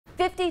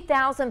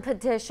50,000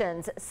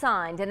 petitions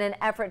signed in an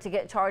effort to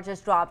get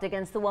charges dropped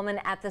against the woman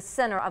at the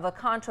center of a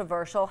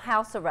controversial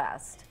house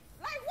arrest.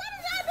 Like, what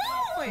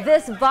are y'all doing?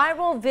 This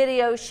viral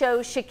video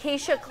shows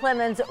Chikesia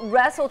Clemmons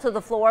wrestled to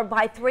the floor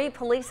by 3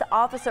 police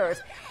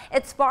officers.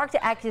 It sparked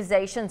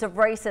accusations of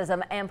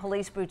racism and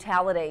police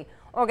brutality.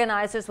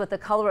 Organizers with the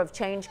Color of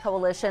Change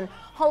Coalition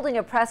holding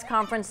a press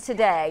conference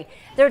today.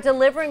 They're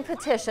delivering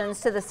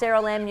petitions to the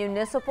Saraland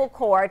Municipal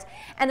Court,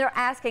 and they're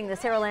asking the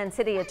Saraland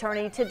City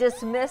Attorney to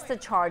dismiss the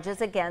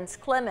charges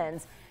against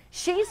Clemmons.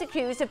 She's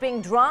accused of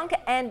being drunk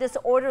and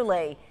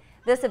disorderly.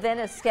 This event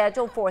is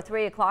scheduled for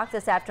 3 o'clock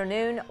this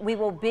afternoon. We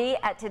will be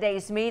at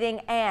today's meeting,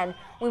 and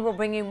we will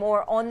bring you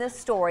more on this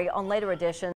story on later editions.